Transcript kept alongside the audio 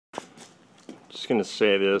Just going to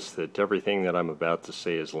say this, that everything that I'm about to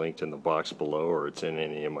say is linked in the box below, or it's in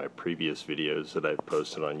any of my previous videos that I've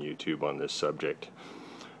posted on YouTube on this subject.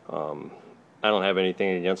 I don't have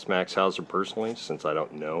anything against Max Hauser personally, since I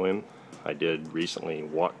don't know him. I did recently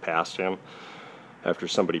walk past him after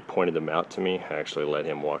somebody pointed him out to me. I actually let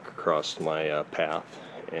him walk across my path,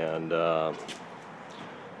 and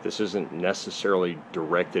this isn't necessarily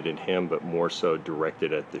directed at him, but more so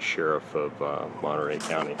directed at the sheriff of Monterey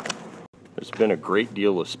County. There's been a great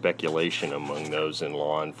deal of speculation among those in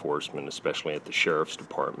law enforcement, especially at the sheriff's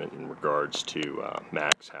department, in regards to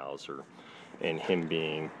Max Hauser and him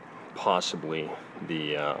being possibly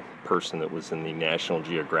the person that was in the National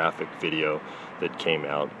Geographic video that came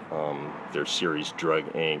out, their series Drug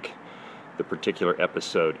Inc. The particular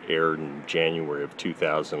episode aired in January of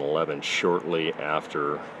 2011, shortly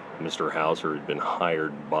after Mr. Hauser had been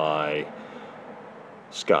hired by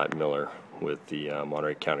Scott Miller with the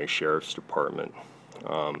Monterey County Sheriff's Department.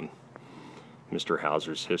 Mr.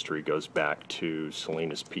 Hauser's history goes back to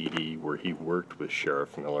Salinas PD, where he worked with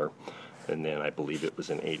Sheriff Miller, and then I believe it was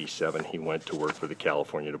in '87 he went to work for the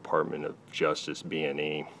California Department of Justice,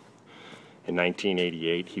 B&E. In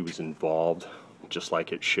 1988 he was involved, just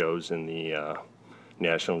like it shows in the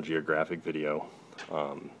National Geographic video,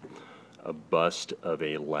 a bust of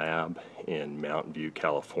a lab in Mountain View,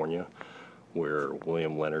 California, where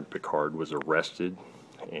William Leonard Picard was arrested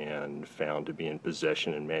and found to be in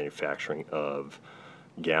possession and manufacturing of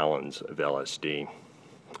gallons of LSD.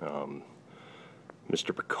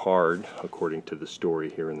 Mr. Picard, according to the story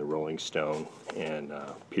here in the Rolling Stone and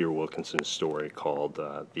Peter Wilkinson's story called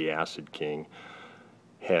The Acid King,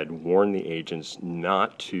 had warned the agents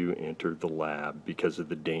not to enter the lab because of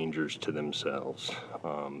the dangers to themselves.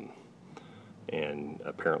 And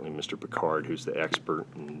apparently Mr. Picard, who's the expert,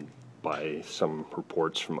 and by some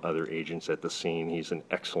reports from other agents at the scene, he's an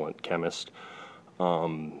excellent chemist.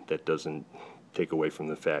 That doesn't take away from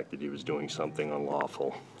the fact that he was doing something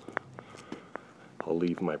unlawful. I'll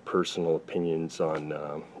leave my personal opinions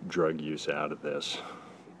on drug use out of this,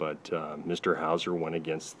 but Mr. Hauser went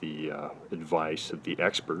against the advice of the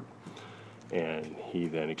expert, and he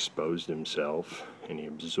then exposed himself, and he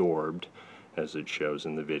absorbed, as it shows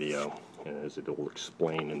in the video, and as it will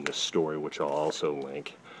explain in this story, which I'll also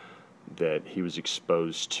link, that he was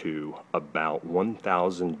exposed to about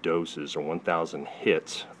 1,000 doses or 1,000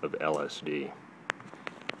 hits of LSD.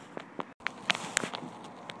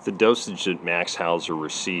 The dosage that Max Hauser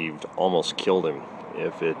received almost killed him.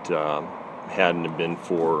 If it hadn't have been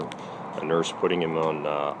for a nurse putting him on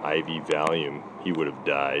IV Valium, he would have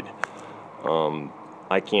died.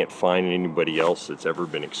 I can't find anybody else that's ever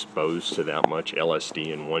been exposed to that much LSD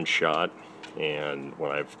in one shot. And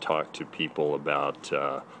when I've talked to people about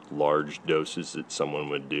large doses that someone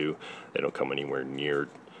would do, they don't come anywhere near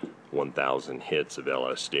 1,000 hits of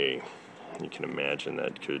LSD. You can imagine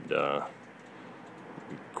that could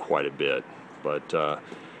be quite a bit. But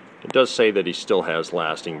it does say that he still has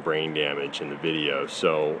lasting brain damage in the video.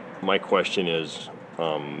 So my question is,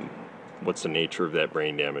 what's the nature of that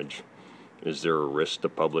brain damage? Is there a risk to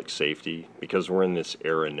public safety? Because we're in this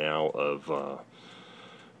era now of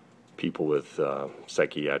people with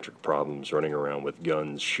psychiatric problems running around with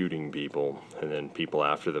guns shooting people, and then people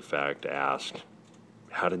after the fact ask,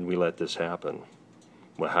 how did we let this happen?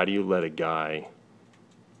 Well, how do you let a guy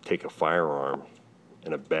take a firearm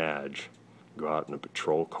and a badge, go out in a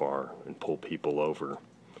patrol car and pull people over,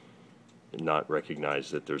 and not recognize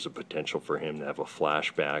that there's a potential for him to have a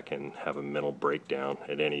flashback and have a mental breakdown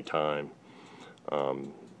at any time?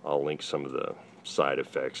 I'll link some of the side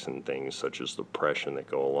effects and things such as depression that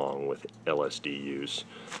go along with LSD use.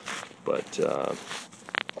 But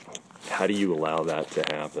how do you allow that to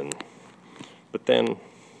happen? But then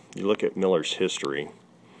you look at Miller's history,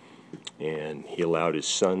 and he allowed his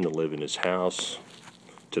son to live in his house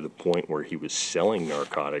to the point where he was selling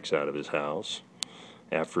narcotics out of his house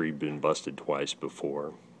after he'd been busted twice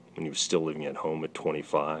before, when he was still living at home at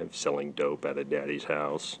 25, selling dope out of Daddy's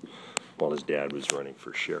house while his dad was running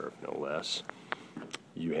for sheriff, no less.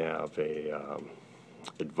 You have a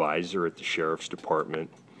advisor at the sheriff's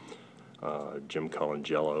department, Jim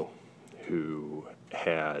Colangelo, who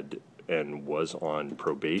had and was on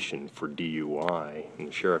probation for DUI, and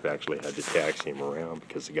the sheriff actually had to taxi him around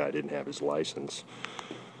because the guy didn't have his license.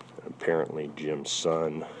 Apparently Jim's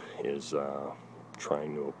son is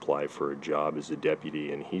trying to apply for a job as a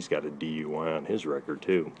deputy, and he's got a DUI on his record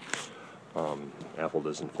too. Apple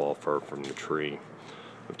doesn't fall far from the tree.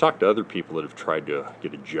 I've talked to other people that have tried to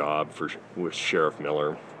get a job with Sheriff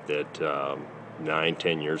Miller that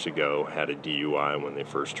 9-10 years ago had a DUI when they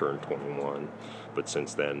first turned 21, but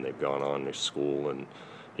since then they've gone on to school and,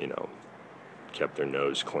 kept their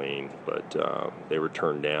nose clean, but they were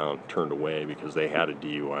turned away because they had a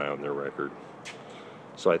DUI on their record.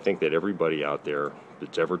 So I think that everybody out there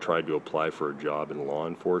that's ever tried to apply for a job in law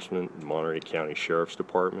enforcement, Monterey County Sheriff's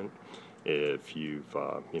Department, if you've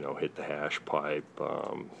hit the hash pipe,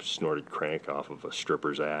 snorted crank off of a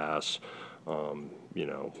stripper's ass,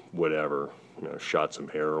 whatever, shot some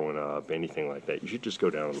heroin up, anything like that, you should just go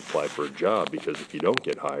down and apply for a job, because if you don't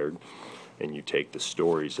get hired and you take the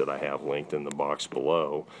stories that I have linked in the box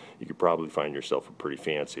below, you could probably find yourself a pretty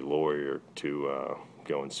fancy lawyer to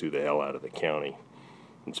go and sue the hell out of the county.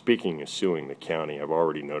 And speaking of suing the county, I've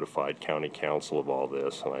already notified county council of all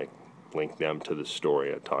this, and I linked them to the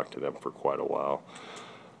story. I talked to them for quite a while.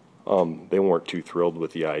 They weren't too thrilled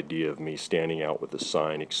with the idea of me standing out with a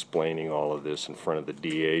sign explaining all of this in front of the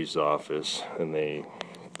DA's office, and they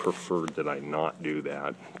preferred that I not do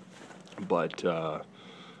that. But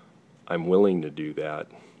I'm willing to do that,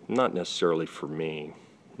 not necessarily for me,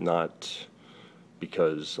 not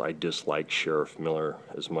because I dislike Sheriff Miller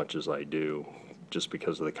as much as I do, just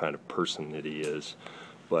because of the kind of person that he is,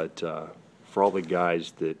 but for all the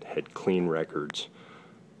guys that had clean records,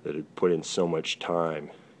 that had put in so much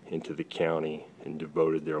time into the county and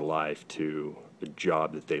devoted their life to a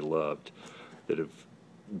job that they loved, that have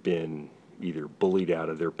been either bullied out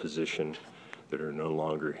of their position, that are no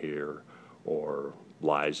longer here, or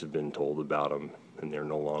lies have been told about them and they're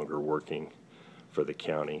no longer working for the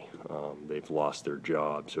county. They've lost their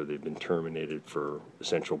jobs, or they've been terminated for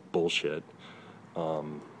essential bullshit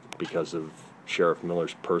because of Sheriff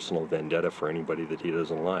Miller's personal vendetta for anybody that he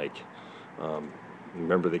doesn't like.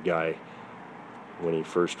 Remember the guy when he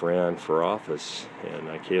first ran for office, and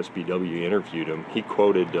KSBW interviewed him. He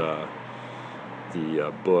quoted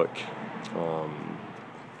the book A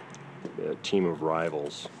Team of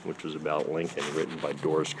Rivals, which was about Lincoln, written by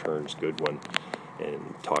Doris Kearns Goodwin,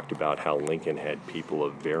 and talked about how Lincoln had people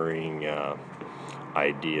of varying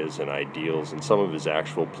ideas and ideals, and some of his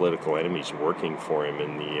actual political enemies working for him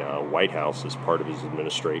in the White House as part of his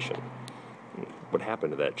administration. What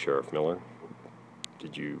happened to that, Sheriff Miller?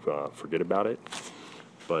 Did you forget about it?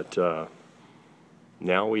 But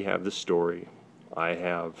now we have the story. I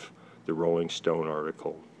have the Rolling Stone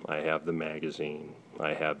article. I have the magazine.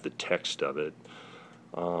 I have the text of it.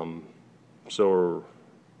 So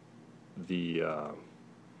the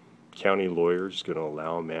county lawyer's going to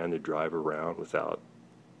allow a man to drive around without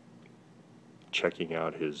checking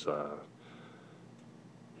out his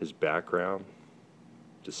background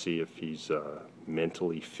to see if he's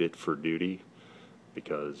mentally fit for duty,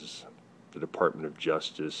 because the Department of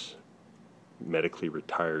Justice medically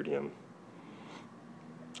retired him.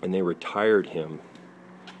 And they retired him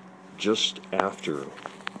just after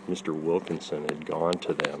Mr. Wilkinson had gone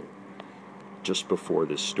to them. Just before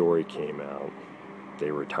this story came out, they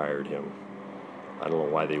retired him. I don't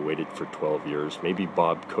know why they waited for 12 years. Maybe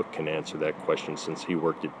Bob Cook can answer that question, since he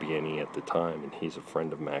worked at B&E at the time, and he's a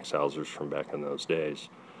friend of Max Hauser's from back in those days.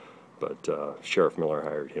 But Sheriff Miller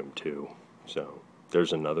hired him too. So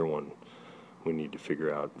there's another one we need to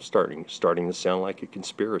figure out. Starting to sound like a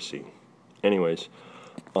conspiracy. Anyways,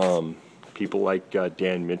 people like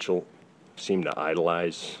Dan Mitchell seem to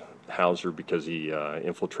idolize Hauser because he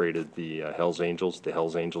infiltrated the Hells Angels. The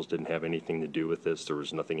Hells Angels didn't have anything to do with this. There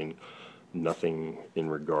was nothing in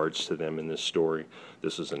regards to them in this story.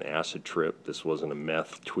 This was an acid trip. This wasn't a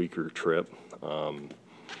meth tweaker trip. And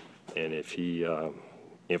if he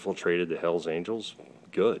infiltrated the Hells Angels,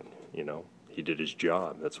 good. He did his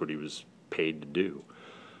job. That's what he was paid to do.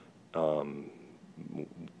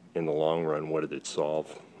 In the long run, what did it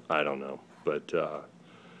solve? I don't know. But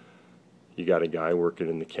you got a guy working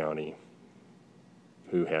in the county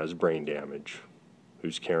who has brain damage,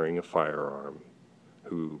 who's carrying a firearm,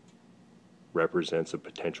 who represents a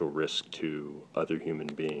potential risk to other human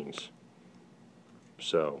beings.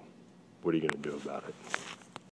 So, what are you going to do about it?